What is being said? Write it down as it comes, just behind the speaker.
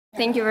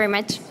Thank you very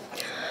much.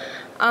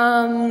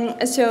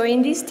 So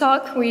in this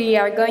talk, we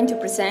are going to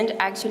present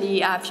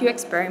actually a few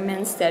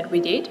experiments that we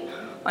did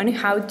on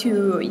how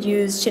to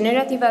use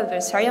generative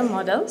adversarial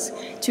models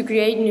to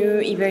create new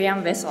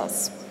Iberian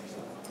vessels.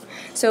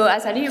 So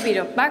as a little bit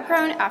of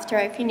background, after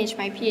I finished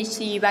my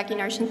PhD back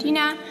in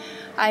Argentina,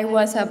 I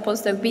was a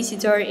postdoc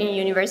visitor in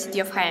University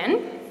of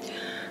GAN.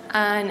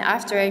 And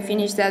after I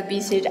finished that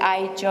visit,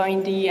 I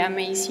joined the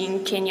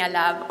amazing Kenya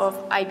lab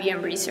of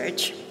IBM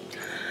research.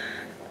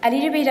 A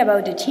little bit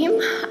about the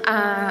team.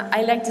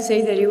 I like to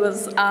say that it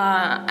was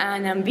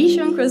an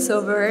ambition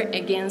crossover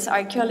against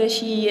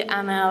archaeology,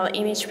 ML,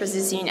 image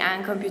processing,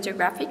 and computer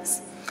graphics.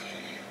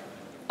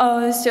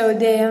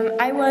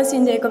 I was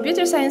in the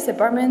computer science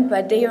department,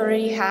 but they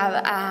already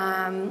have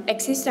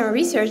existing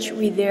research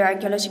with their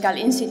archaeological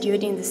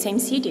institute in the same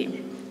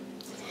city.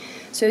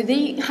 So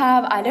they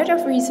have a lot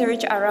of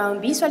research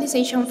around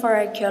visualization for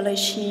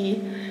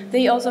archaeology.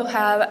 They also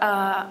have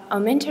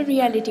augmented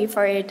reality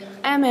for it,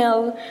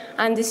 ML,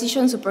 and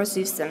decision support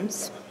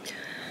systems.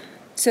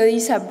 So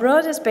it's a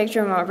broad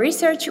spectrum of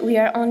research. We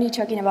are only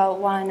talking about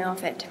one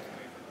of it.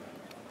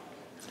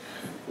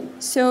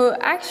 So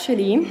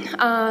actually,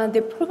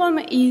 the problem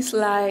is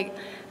like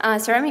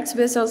ceramics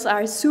vessels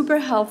are super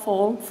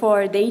helpful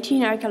for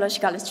dating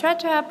archaeological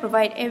strata,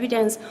 provide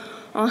evidence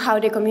on how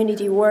the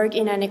community worked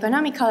in an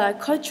economical and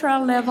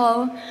cultural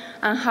level,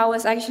 and how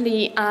was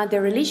actually the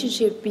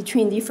relationship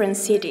between different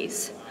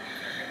cities.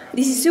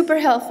 This is super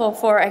helpful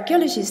for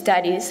archaeology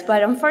studies,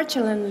 but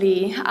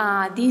unfortunately,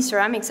 these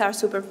ceramics are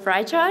super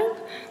fragile.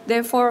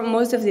 Therefore,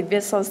 most of the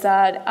vessels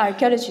that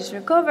archaeologists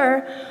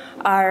recover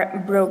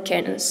are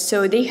broken,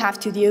 so they have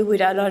to deal with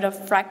a lot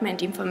of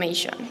fragment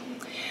information.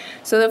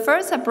 So the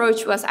first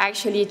approach was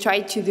actually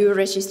try to do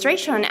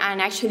registration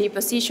and actually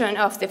position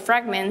of the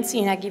fragments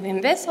in a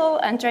given vessel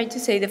and try to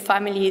say the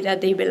family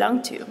that they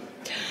belong to.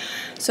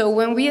 So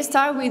when we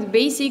start with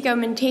basic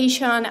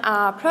augmentation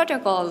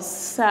protocols,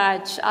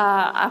 such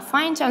a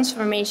fine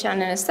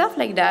transformation and stuff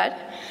like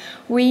that,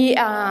 we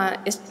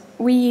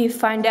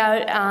find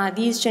out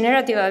these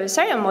generative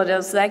adversarial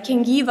models that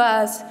can give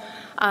us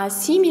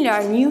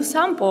similar new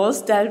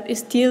samples that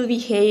still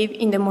behave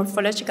in the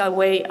morphological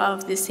way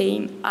of the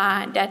same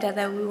data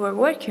that we were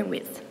working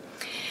with.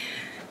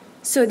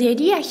 So the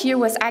idea here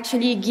was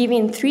actually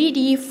giving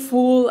 3D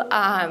full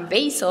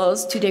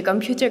vessels to the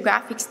computer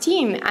graphics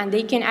team, and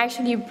they can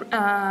actually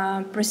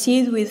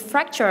proceed with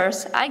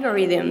fractures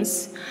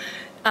algorithms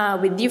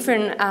with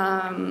different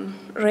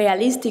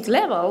realistic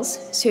levels,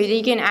 so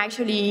they can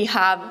actually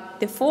have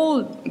the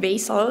full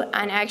vessel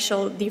and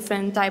actual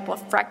different type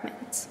of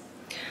fragments.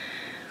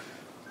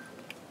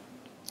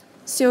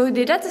 So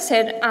the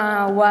dataset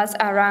was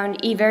around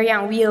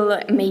Iberian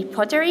wheel-made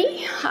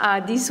pottery.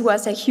 This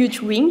was a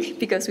huge win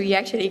because we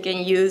actually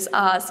can use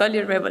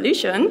solid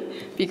revolution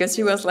because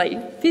it was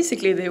like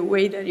physically the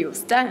way that it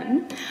was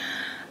done.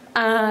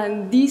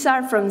 These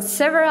are from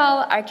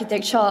several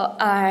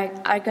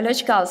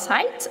archaeological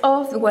sites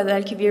of the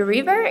Guadalquivir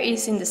River.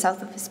 It's in the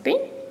south of Spain.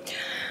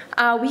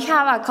 We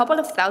have a couple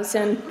of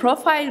thousand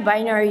profile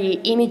binary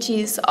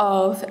images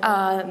of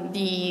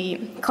the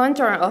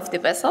contour of the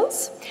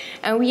vessels,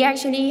 and we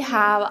actually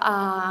have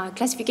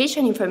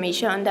classification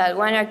information that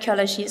one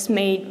archaeologist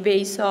made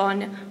based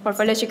on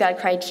morphological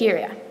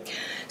criteria.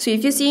 So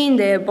if you see in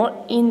the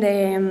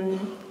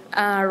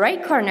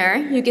right corner,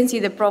 you can see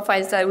the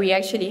profiles that we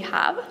actually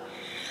have,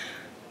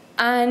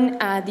 and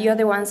the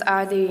other ones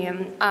are the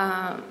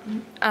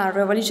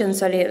revolution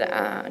solid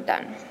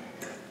done.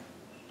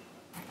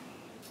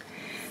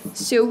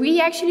 So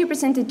we actually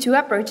presented two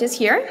approaches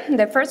here.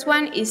 The first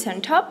one is on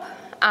top.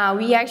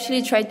 We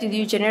actually tried to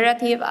do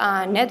generative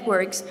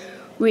networks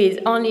with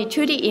only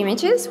 2D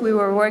images. We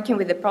were working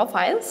with the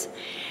profiles.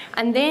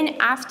 And then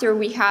after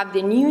we have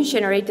the new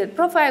generated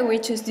profile, we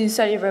just do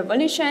solid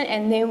revolution,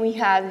 and then we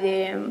have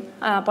the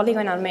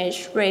polygonal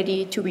mesh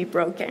ready to be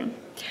broken.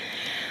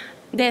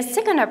 The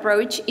second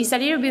approach is a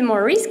little bit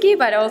more risky,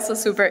 but also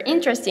super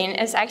interesting.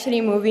 It's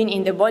actually moving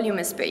in the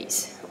volume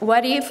space.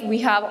 What if we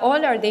have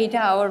all our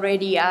data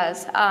already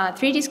as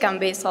 3D scan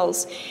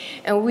vessels,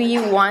 and we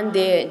want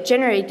the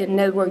generated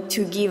network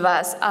to give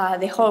us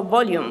the whole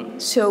volume,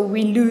 so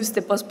we lose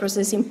the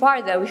post-processing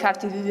part that we have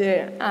to do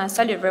the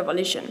solid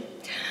revolution.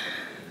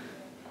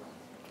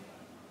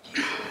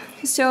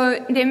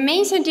 So the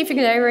main scientific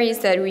libraries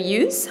that we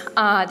use,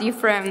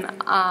 different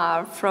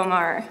from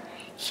our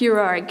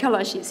hero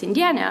archaeologist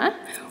Indiana,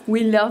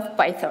 we love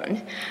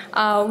Python.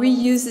 We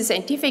use the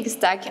scientific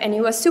stack, and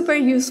it was super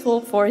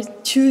useful for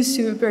two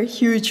super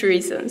huge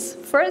reasons.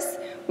 First,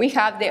 we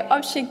have the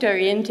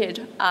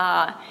object-oriented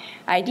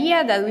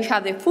idea that we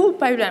have the full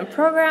pipeline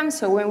program,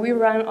 so when we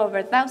run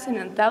over thousands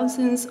and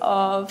thousands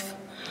of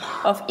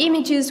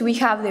images, we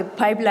have the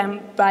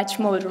pipeline batch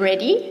mode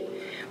ready,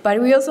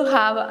 but we also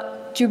have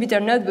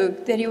Jupyter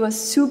Notebook that it was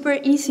super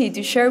easy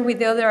to share with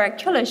the other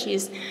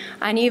archaeologists,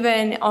 and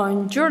even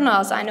on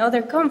journals and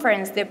other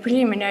conferences, the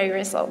preliminary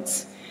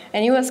results.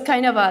 And it was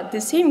kind of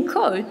the same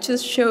code,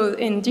 just showed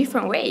in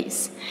different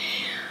ways.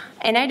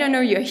 And I don't know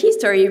your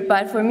history,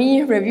 but for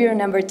me, reviewer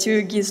number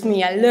 2 gives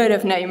me a lot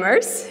of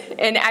nightmares.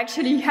 And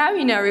actually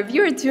having a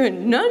reviewer 2,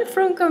 not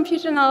from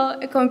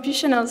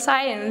computational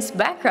science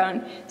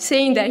background,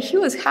 saying that he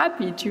was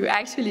happy to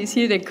actually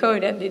see the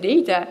code and the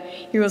data,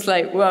 he was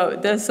like, wow,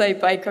 that's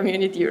SciPy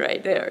community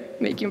right there,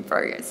 making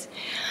progress.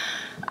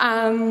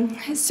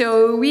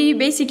 So we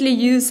basically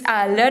use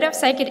a lot of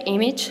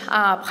scikit-image,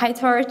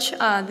 pytorch,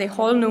 the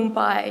whole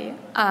NumPy,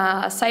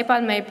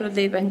 SciPy,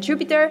 Matplotlib, and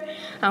Jupyter.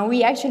 And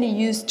we actually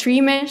use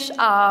tree mesh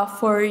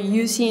for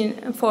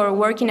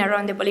working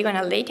around the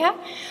polygonal data.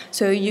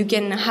 So you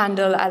can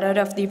handle a lot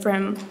of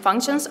different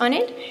functions on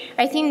it.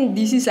 I think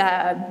this is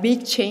a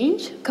big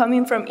change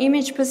coming from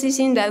image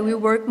processing that we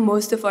work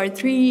most of our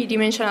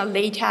three-dimensional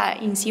data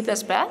in C++.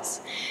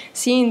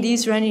 Seeing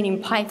this running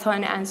in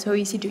Python and so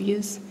easy to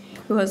use.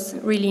 It was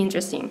really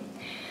interesting.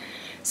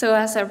 So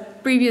as our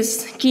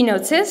previous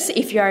keynote says,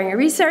 if you are in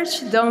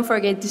research, don't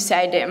forget to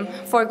cite them.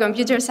 For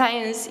computer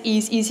science,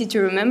 it's easy to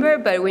remember,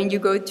 but when you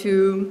go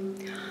to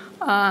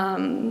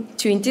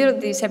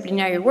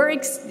interdisciplinary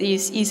works,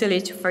 it's easily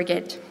to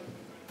forget.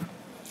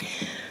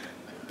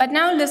 But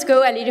now let's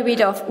go a little bit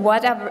of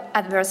what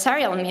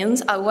adversarial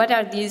means, or what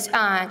are these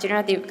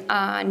generative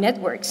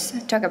networks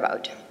talk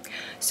about.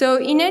 So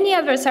in any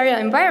adversarial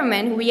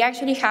environment, we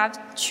actually have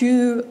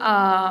two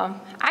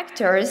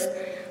actors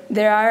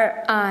that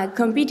are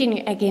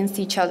competing against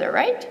each other,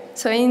 right?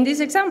 So in this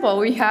example,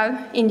 we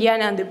have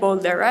Indiana and the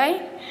boulder,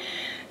 right?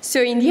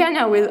 So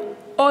Indiana will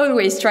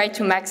always try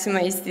to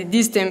maximize the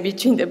distance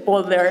between the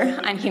boulder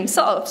and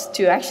himself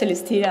to actually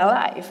stay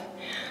alive.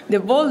 The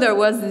boulder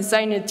was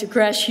designed to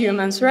crush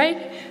humans,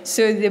 right?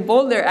 So the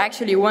boulder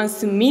actually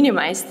wants to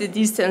minimize the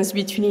distance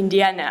between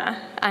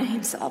Indiana and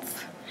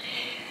himself.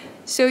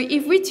 So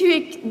if we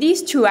take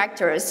these two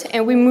actors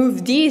and we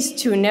move these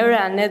to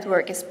neural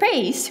network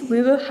space,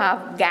 we will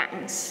have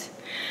GANs.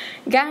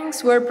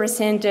 GANs were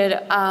presented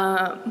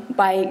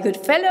by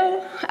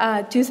Goodfellow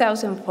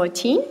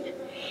 2014.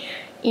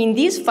 In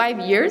these 5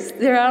 years,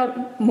 there are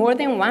more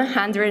than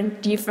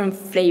 100 different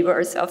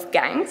flavors of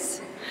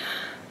GANs.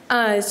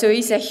 So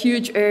it's a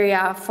huge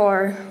area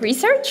for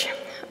research.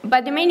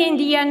 But the main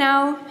idea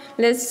now,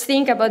 let's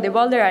think about the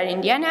boulder and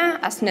Indiana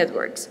as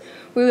networks.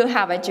 We will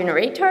have a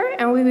generator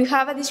and we will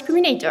have a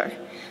discriminator.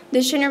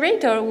 The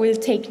generator will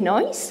take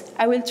noise.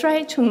 I will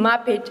try to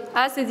map it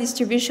as the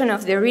distribution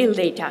of the real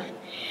data.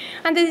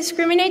 And the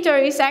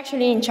discriminator is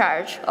actually in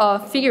charge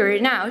of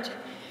figuring out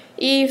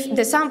if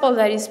the sample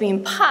that is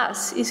being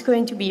passed is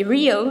going to be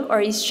real or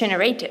is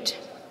generated.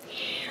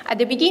 At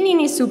the beginning,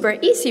 it's super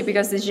easy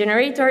because the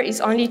generator is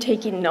only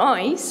taking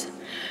noise.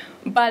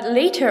 But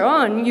later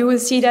on, you will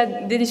see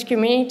that the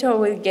discriminator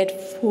will get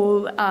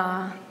full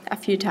a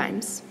few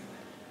times.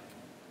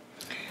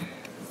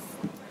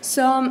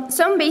 So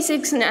some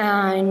basic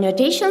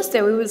notations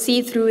that we will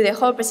see through the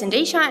whole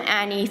presentation,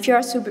 and if you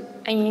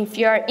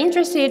are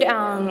interested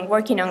in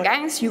working on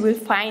GANs, you will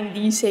find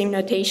the same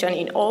notation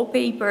in all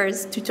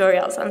papers,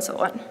 tutorials, and so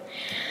on.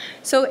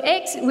 So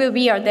X will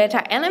be our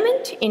data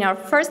element. In our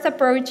first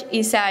approach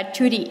is a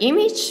 2D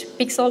image,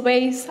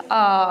 pixel-based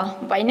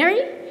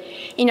binary.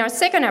 In our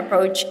second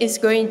approach is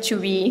going to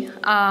be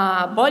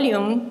a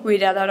volume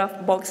with a lot of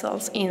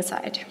voxels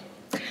inside.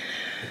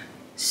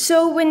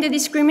 So when the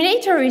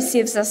discriminator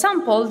receives a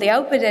sample, the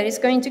output that it's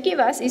going to give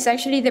us is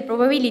actually the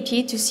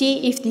probability to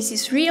see if this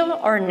is real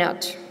or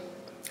not.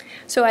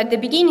 So at the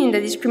beginning, the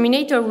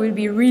discriminator will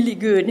be really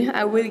good.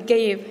 I will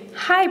give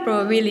high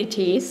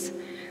probabilities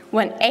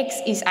when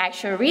X is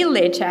actual real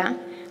data,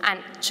 and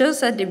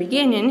just at the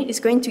beginning,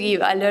 it's going to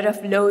give a lot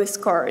of low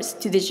scores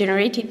to the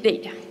generated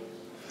data.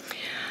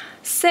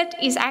 Set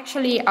is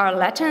actually our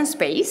latent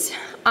space.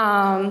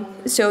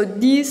 So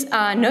this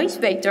noise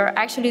vector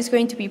actually is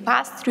going to be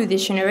passed through the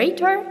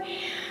generator,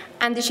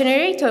 and the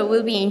generator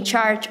will be in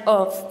charge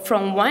of,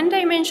 from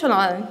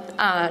one-dimensional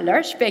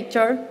large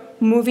vector,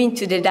 moving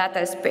to the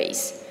data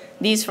space.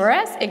 This, for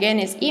us, again,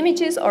 is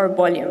images or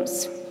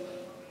volumes.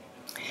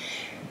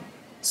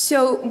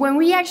 So when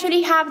we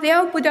actually have the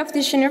output of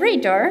the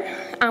generator,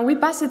 and we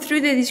pass it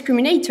through the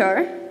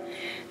discriminator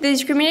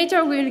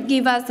will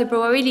give us the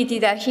probability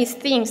that he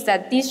thinks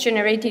that this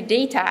generated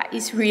data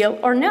is real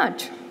or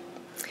not.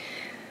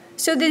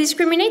 So the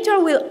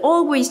discriminator will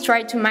always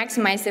try to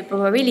maximize the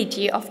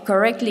probability of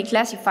correctly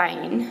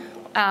classifying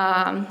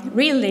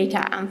real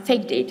data and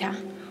fake data,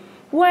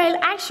 while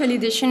actually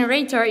the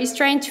generator is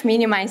trying to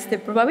minimize the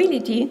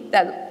probability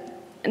that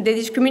the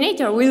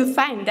discriminator will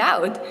find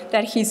out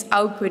that his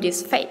output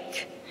is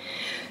fake.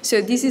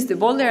 So this is the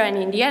boulder and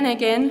Indiana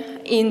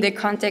again in the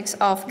context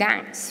of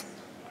GANs.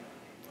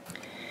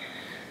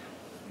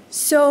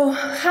 So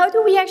how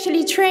do we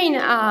actually train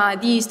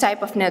these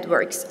type of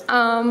networks?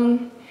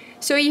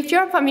 So if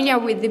you're familiar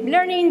with deep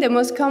learning, the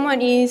most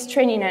common is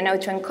training an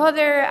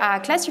autoencoder, a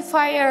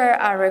classifier,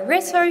 a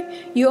regressor.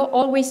 You're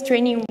always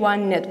training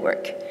one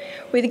network.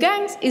 With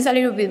GANs, it's a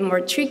little bit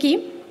more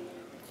tricky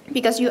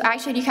because you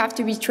actually have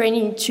to be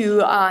training two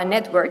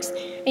networks,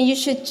 and you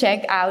should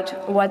check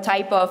out what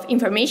type of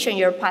information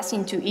you're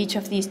passing to each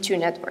of these two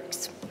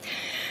networks.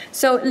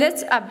 So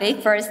let's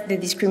update first the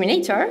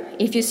discriminator.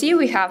 If you see,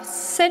 we have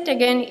set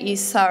again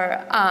is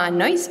our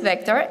noise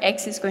vector.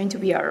 X is going to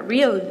be our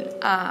real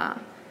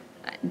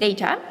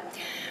data.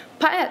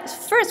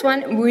 First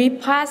one, we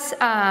pass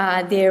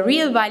the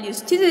real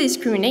values to the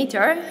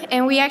discriminator,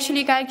 and we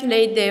actually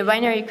calculate the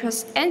binary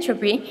cross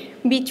entropy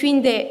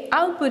between the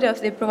output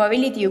of the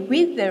probability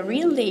with the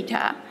real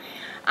data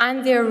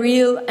and the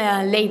real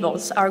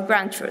labels, our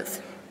ground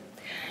truth.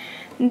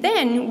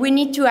 Then we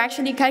need to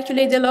actually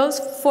calculate the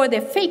loss for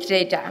the fake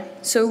data.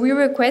 So we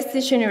request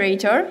the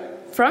generator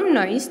from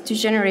noise to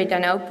generate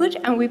an output,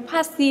 and we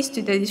pass this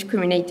to the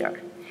discriminator.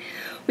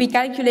 We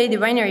calculate the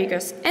binary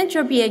cross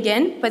entropy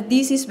again, but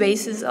this is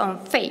based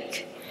on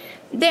fake.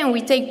 Then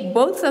we take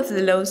both of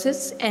the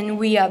losses and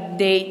we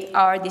update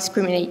our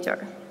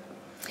discriminator.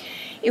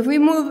 If we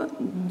move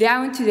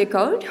down to the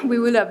code, we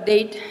will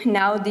update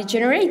now the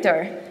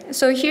generator.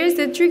 So here's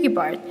the tricky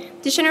part.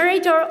 The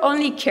generator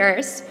only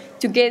cares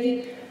to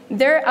get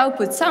their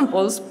output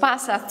samples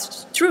passed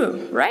as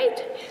true,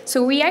 right?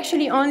 So we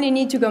actually only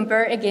need to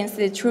compare against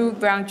the true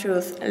ground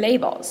truth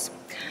labels.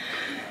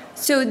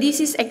 So this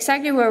is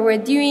exactly what we're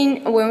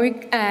doing when we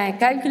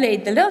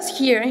calculate the loss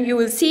here. You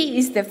will see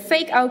is the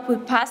fake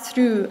output passed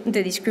through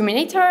the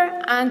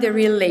discriminator and the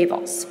real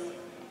labels.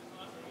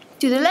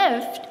 To the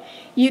left,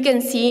 you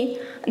can see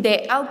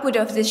the output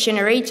of this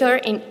generator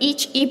in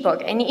each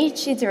epoch and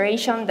each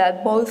iteration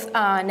that both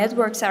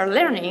networks are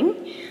learning.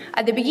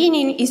 At the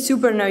beginning, it's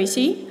super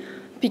noisy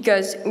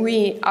because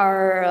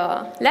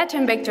our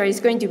latent vector is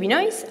going to be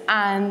noise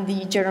and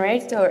the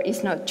generator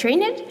is not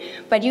trained.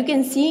 But you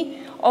can see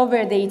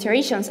over the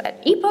iterations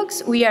at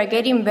epochs, we are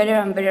getting better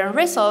and better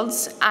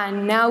results,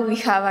 and now we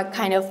have a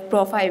kind of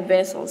profile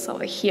vessels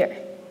over here.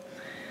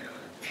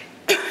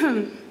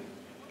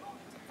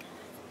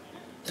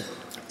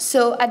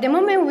 So at the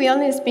moment, we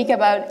only speak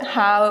about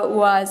how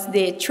was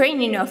the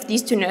training of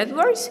these two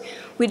networks.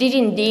 We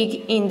didn't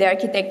dig in the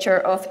architecture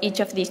of each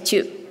of these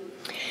two.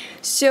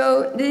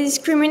 So the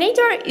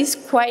discriminator is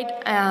quite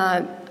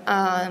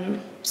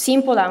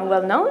simple and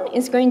well-known.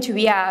 It's going to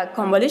be a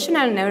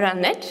convolutional neural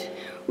net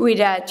with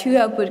a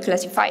two-output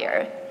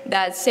classifier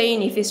that's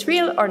saying if it's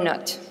real or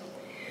not.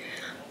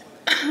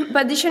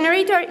 But the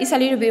generator is a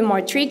little bit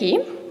more tricky,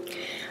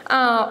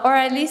 or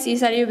at least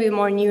it's a little bit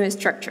more new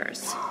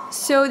structures.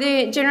 So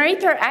the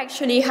generator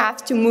actually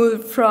has to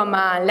move from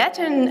a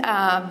latent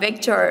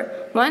vector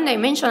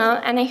one-dimensional,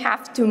 and I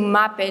have to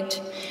map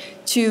it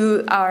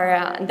to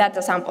our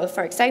data sample,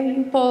 for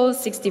example,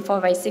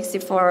 64 by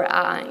 64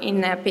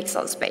 in a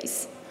pixel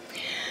space.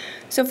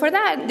 So for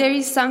that, there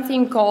is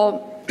something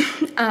called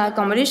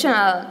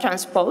convolutional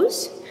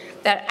transpose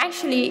that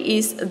actually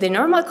is the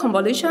normal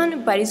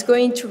convolution, but it's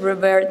going to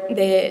revert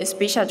the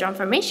spatial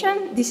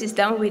transformation. This is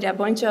done with a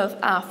bunch of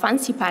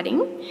fancy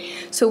padding.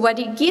 So what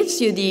it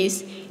gives you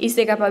this is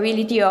the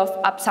capability of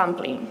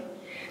upsampling.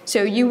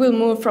 So you will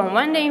move from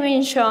one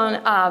dimension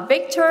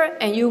vector,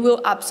 and you will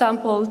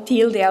upsample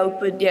till the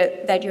output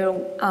that you're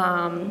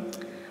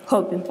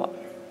hoping for.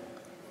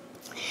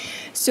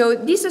 So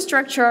this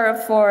structure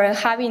for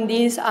having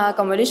this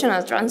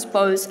convolutional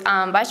transpose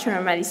batch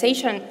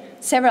normalization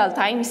several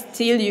times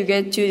till you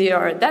get to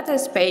your data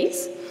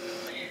space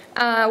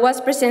was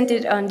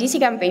presented on this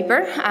GAN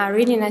paper, a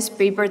really nice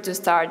paper to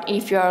start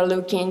if you are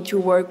looking to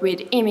work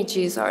with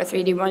images or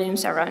 3D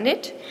volumes around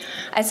it.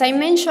 As I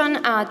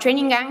mentioned,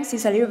 training GANs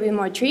is a little bit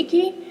more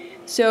tricky.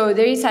 So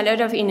there is a lot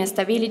of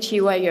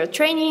instability while you're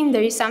training.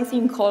 There is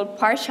something called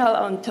partial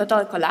on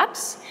total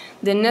collapse.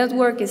 The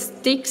network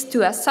sticks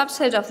to a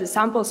subset of the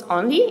samples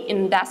only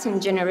and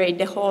doesn't generate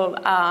the whole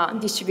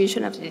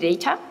distribution of the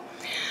data.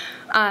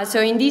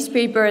 So in this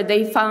paper,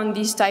 they found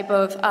this type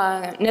of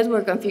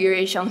network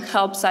configuration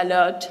helps a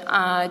lot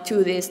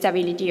to the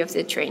stability of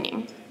the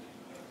training.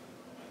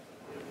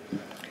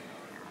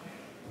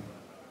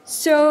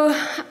 So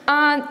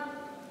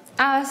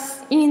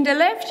as in the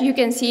left, you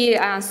can see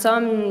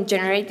some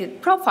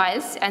generated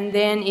profiles, and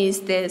then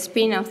is the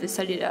spin of the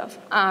solid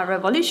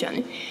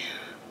revolution.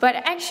 But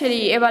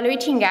actually,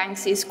 evaluating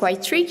GANs is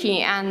quite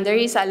tricky, and there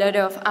is a lot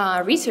of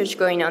research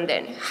going on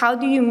then. How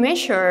do you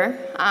measure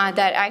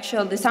that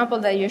actually the sample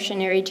that you're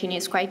generating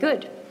is quite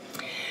good?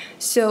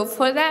 So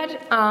for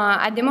that,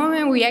 at the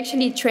moment, we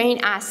actually train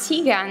a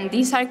CGAN.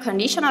 These are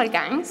conditional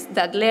GANs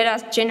that let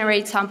us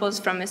generate samples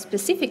from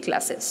specific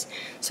classes.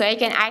 So I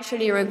can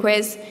actually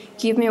request,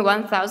 give me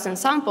 1,000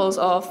 samples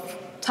of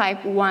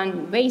type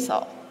 1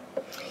 basal.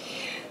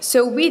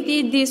 So we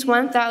did these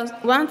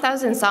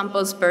 1,000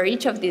 samples per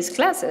each of these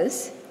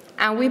classes,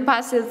 and we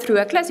passed it through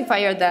a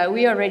classifier that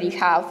we already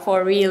have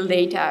for real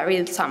data,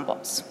 real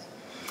samples.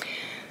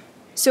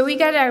 So we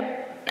got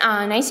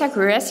a nice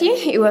accuracy.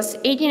 It was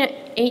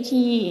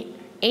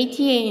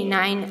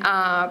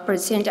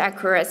 89%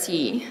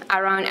 accuracy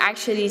around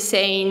actually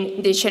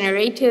saying the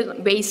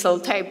generated basal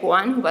type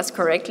 1 was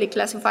correctly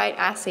classified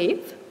as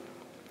safe.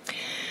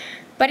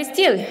 But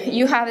still,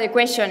 you have the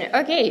question,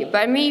 okay,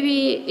 but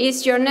maybe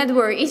it's your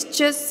network is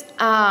just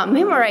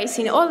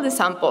memorizing all the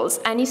samples,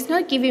 and it's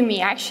not giving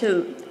me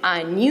actual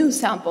new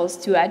samples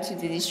to add to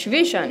the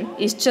distribution.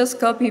 It's just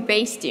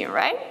copy-pasting,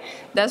 right?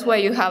 That's why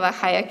you have a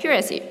high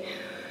accuracy.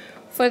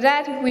 For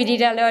that, we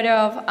did a lot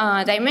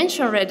of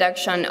dimension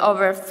reduction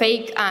over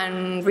fake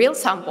and real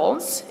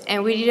samples,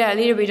 and we did a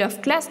little bit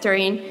of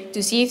clustering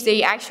to see if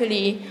they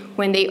actually,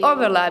 when they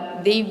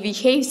overlap, they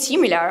behave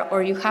similar,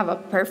 or you have a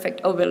perfect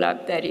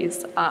overlap that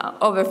is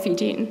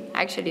overfitting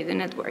actually the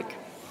network.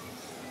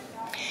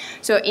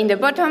 So in the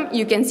bottom,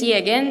 you can see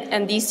again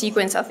and this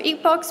sequence of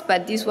epochs,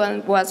 but this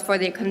one was for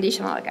the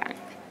conditional GAN.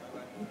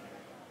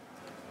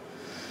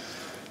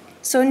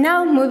 So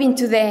now moving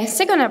to the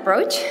second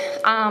approach,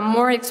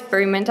 more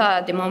experimental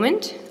at the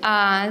moment.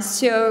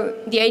 So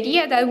the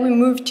idea that we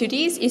moved to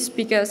this is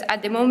because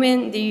at the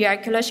moment the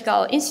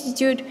Archaeological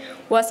Institute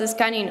was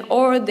scanning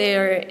all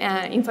their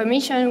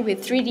information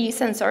with 3D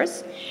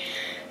sensors.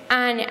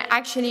 And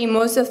actually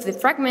most of the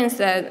fragments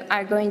that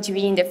are going to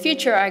be in the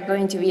future are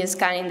going to be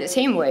scanned in the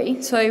same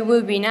way. So it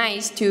would be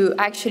nice to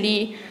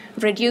actually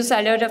reduce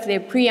a lot of the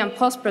pre and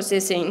post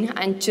processing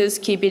and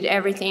just keep it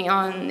everything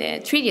on the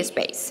 3D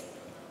space.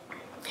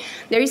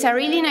 There is a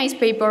really nice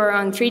paper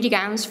on 3D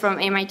GANs from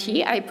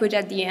MIT. I put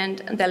at the end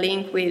the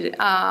link with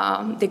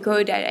the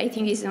code that I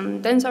think is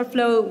on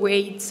TensorFlow,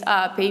 weights,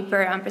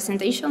 paper, and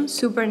presentation.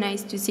 Super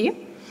nice to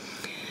see.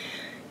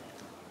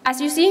 As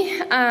you see,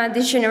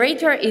 the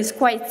generator is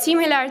quite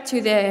similar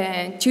to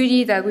the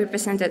 2D that we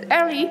presented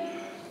earlier.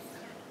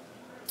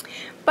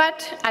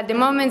 But at the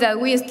moment that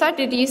we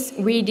started this,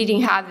 we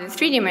didn't have the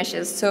 3D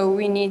meshes. So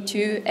we need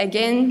to,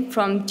 again,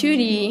 from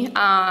 2D,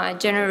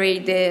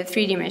 generate the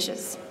 3D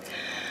meshes.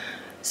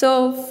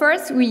 So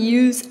first we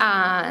use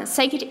a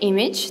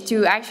scikit-image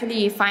to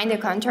actually find the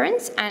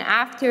contours, and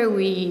after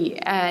we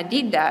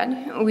did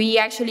that, we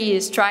actually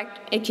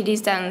extract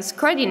equidistance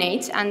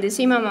coordinates and the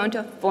same amount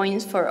of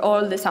points for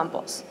all the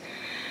samples.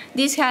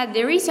 This had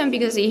the reason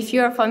because if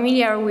you are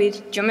familiar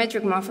with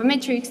geometric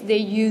morphometrics, they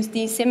use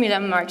these similar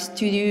marks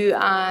to do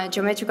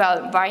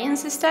geometrical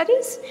variance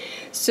studies.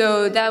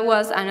 So that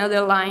was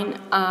another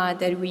line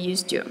that we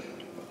used to.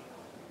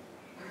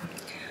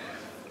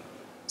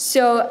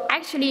 So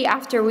actually,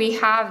 after we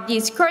have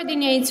these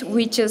coordinates,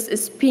 we just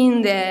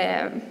spin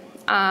the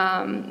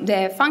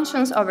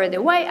functions over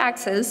the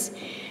y-axis,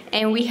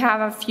 and we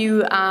have a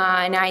few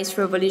nice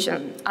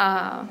revolutions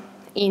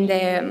in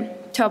the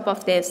top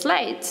of the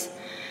slides.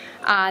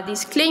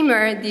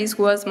 Disclaimer, this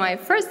was my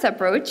first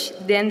approach.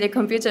 Then the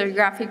computer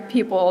graphic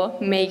people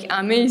make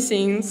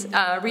amazing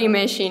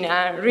remeshing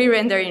and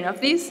re-rendering of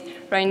this.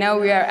 Right now,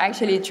 we are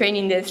actually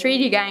training the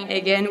 3D GAN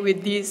again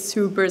with these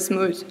super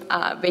smooth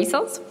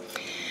basals.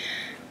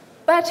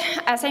 But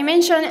as I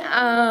mentioned,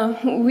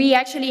 we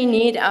actually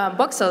need a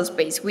voxel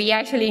space. We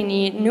actually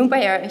need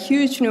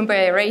huge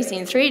NumPy arrays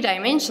in 3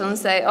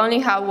 dimensions that only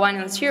have 1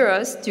 and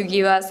zeros to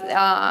give us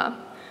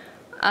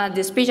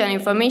the speech and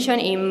information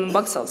in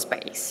voxel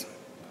space.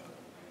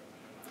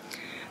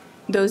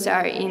 Those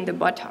are in the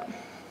bottom.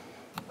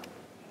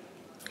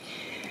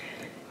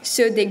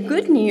 So the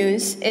good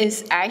news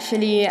is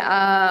actually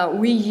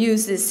we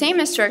use the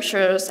same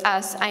structures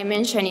as I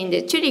mentioned in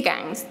the 2D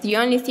GANs. The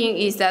only thing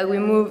is that we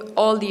move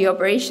all the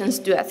operations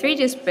to a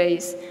 3D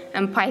space,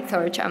 and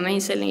pytorch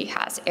amazingly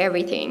has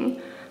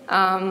everything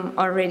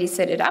already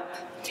set it up.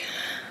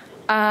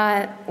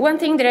 One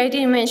thing that I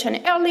didn't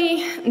mention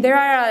early, there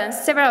are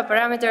several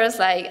parameters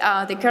like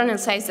the kernel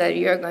size that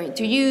you're going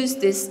to use,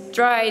 the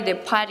stride, the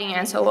padding,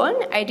 and so on.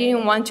 I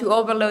didn't want to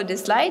overload the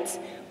slides,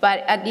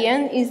 but at the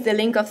end is the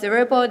link of the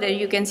repo that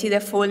you can see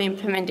the full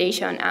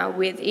implementation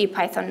with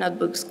Python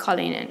notebooks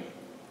calling in.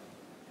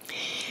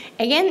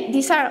 Again,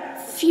 these are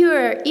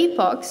fewer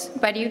epochs,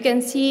 but you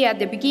can see at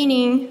the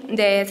beginning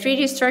the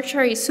 3D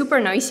structure is super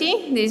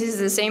noisy. This is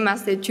the same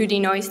as the 2D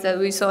noise that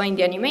we saw in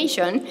the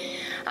animation.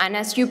 And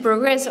as you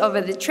progress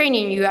over the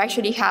training, you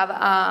actually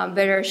have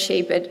better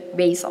shaped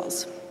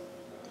basals.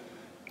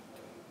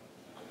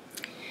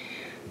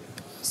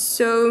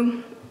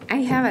 So I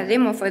have a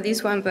demo for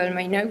this one, but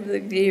my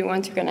notebook didn't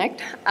want to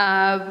connect.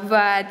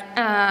 After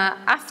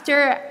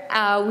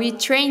we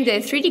train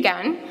the 3D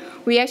GAN,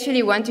 we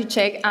actually want to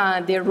check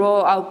the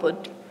raw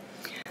output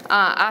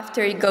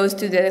after it goes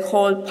to the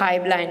whole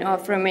pipeline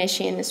of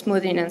remeshing,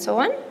 smoothing, and so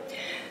on.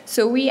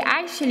 So we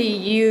actually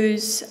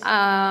use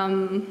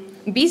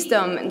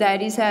Visdom,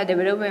 that is a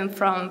development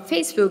from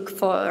Facebook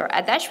for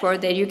a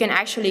dashboard that you can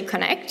actually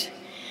connect.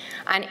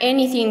 And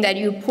anything that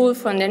you pull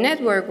from the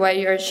network while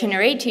you're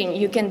generating,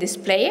 you can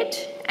display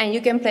it, and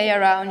you can play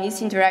around.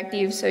 It's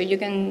interactive, so you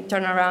can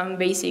turn around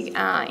basic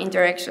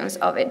interactions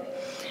of it.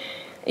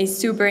 It's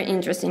super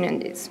interesting in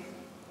this.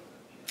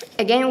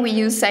 Again, we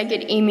use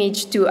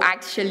scikit-image to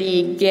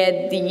actually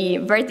get the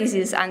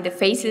vertices and the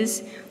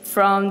faces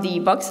from the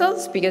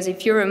voxels, because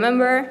if you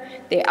remember,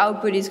 the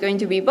output is going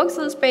to be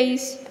voxel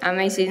space.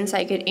 Amazing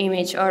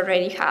scikit-image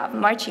already have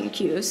marching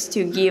cues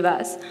to give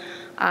us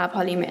a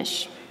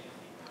polymesh.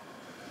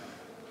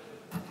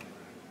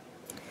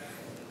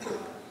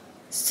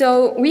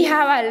 So we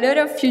have a lot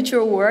of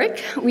future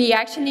work. We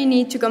actually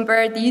need to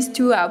compare these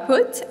two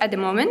outputs at the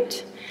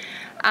moment.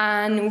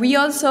 And we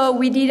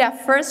did a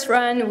first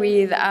run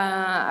with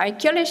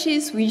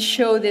archaeologists. We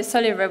showed the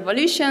solid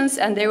revolutions,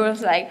 and they were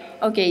like,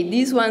 okay,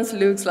 this one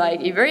looks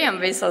like Iberian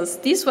vessels.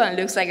 This one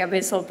looks like a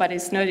vessel, but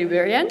it's not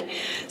Iberian.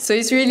 So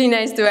it's really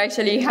nice to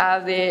actually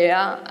have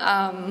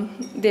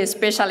the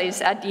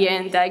specialist at the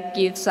end that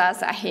gives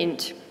us a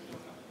hint.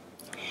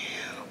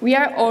 We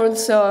are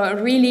also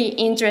really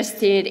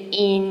interested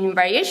in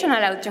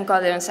variational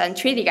autoencoders and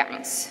 3D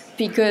GANs,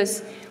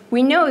 because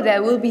we know that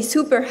it will be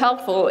super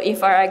helpful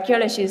if our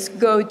archaeologists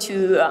go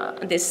to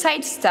the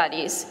site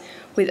studies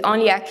with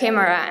only a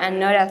camera and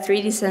not a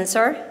 3D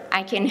sensor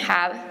and can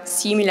have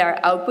similar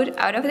output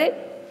out of it.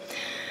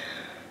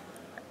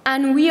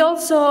 And we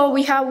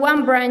have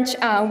one branch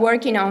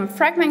working on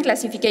fragment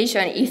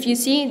classification. If you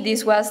see,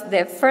 this was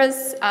the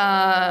first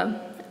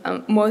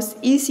most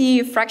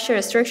easy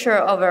fracture structure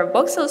over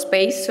voxel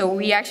space. So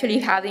we actually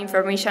have the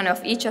information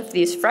of each of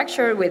these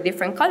fractures with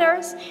different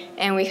colors,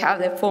 and we have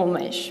the full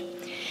mesh.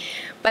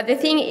 But the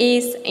thing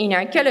is, in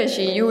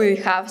archaeology, you will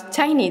have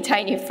tiny,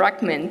 tiny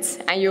fragments,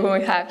 and you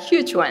will have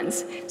huge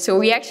ones. So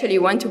we actually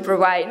want to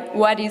provide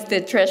what is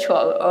the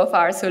threshold of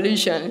our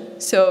solution.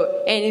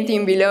 So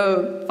anything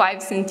below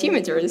 5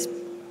 centimeters,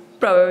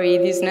 probably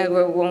this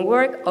network won't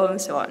work, and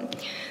so on.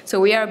 So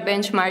we are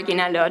benchmarking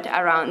a lot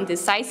around the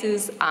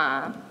sizes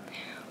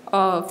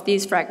of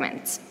these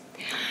fragments.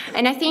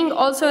 And I think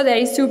also that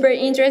is super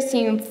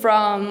interesting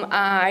from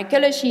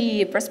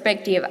archaeology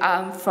perspective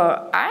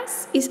for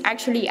us is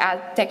actually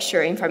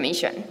texture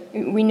information.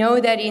 We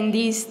know that in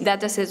these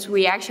datasets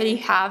we actually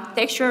have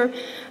texture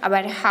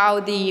about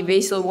how the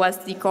vessel was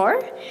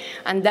decored,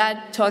 and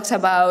that talks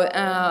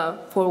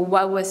about for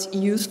what was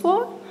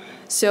useful.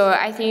 So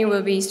I think it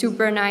will be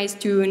super nice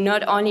to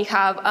not only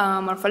have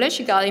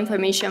morphological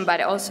information but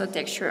also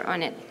texture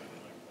on it.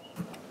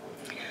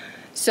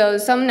 So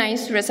some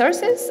nice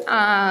resources.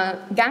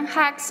 GAN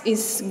Hacks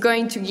is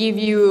going to give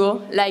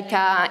you like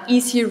an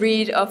easy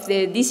read of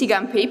the DC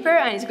GAN paper,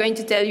 and it's going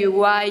to tell you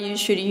why you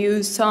should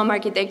use some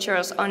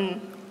architectures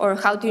or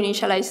how to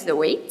initialize the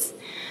weights.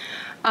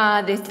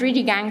 The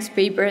 3D GANs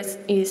papers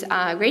is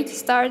a great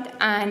start,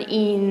 and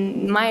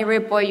in my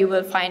repo you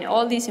will find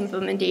all this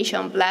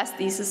implementation plus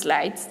these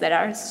slides that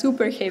are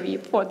super heavy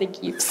for the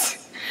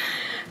geeks.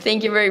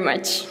 Thank you very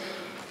much.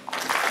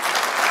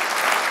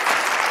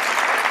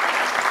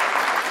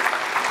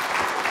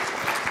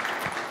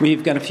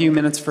 We've got a few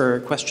minutes for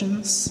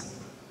questions.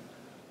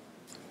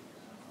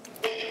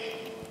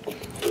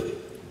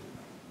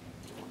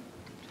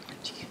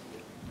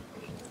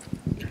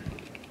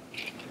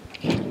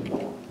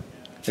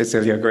 Hey,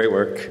 Celia, great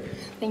work.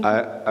 Thank you.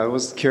 I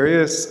was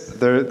curious,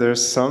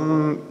 there's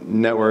some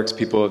networks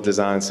people have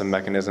designed some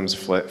mechanisms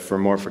for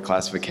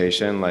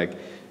classification, like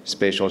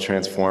spatial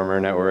transformer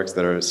networks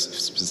that are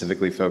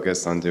specifically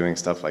focused on doing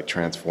stuff like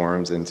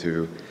transforms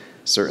into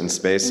certain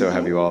space. So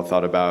have you all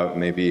thought about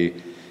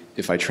maybe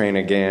if I train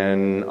a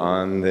GAN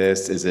on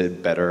this, is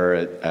it better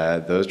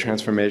at those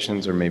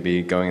transformations, or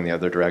maybe going in the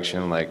other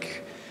direction,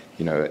 like,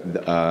 you know,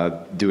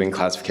 doing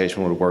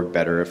classification would work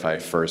better if I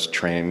first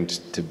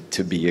trained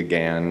to be a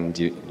GAN?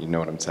 Do you know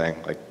what I'm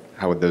saying? Like,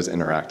 how would those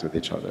interact with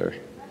each other?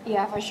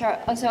 Yeah, for sure.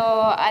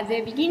 So at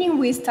the beginning,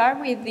 we start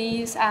with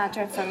these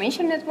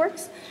transformation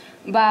networks,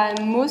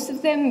 but most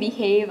of them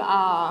behave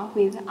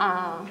with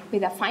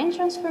affine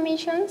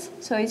transformations.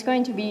 So it's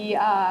going to be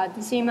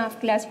the same as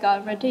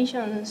classical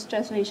rotations,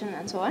 translation,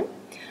 and so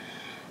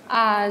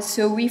on.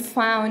 So we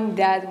found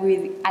that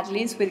at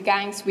least with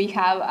GANs, we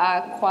have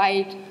a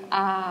quite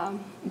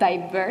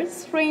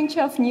diverse range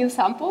of new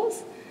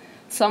samples.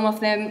 Some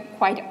of them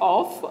quite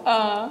off,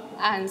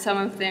 and some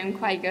of them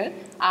quite good.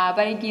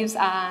 But it gives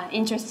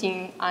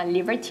interesting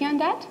liberty on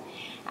that.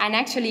 And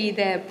actually,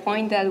 the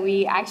point that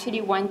we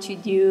actually want to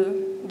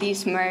do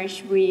this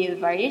merge with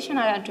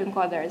variational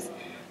autoencoders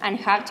and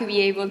have to be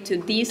able to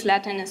this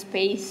latent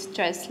space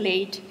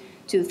translate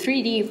to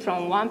 3D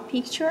from one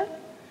picture,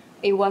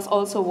 it was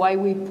also why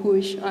we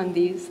push on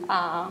this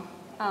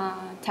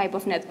type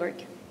of network.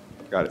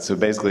 Got it. So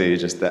basically,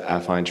 just the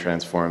affine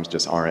transforms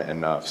just aren't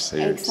enough. So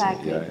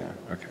exactly.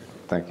 Yeah. Okay.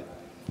 Thank you.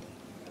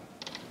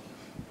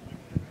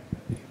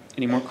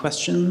 Any more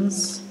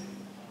questions?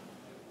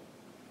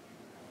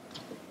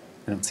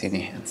 I don't see any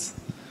hands.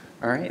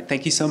 All right.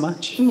 Thank you so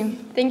much.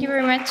 Thank you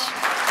very much.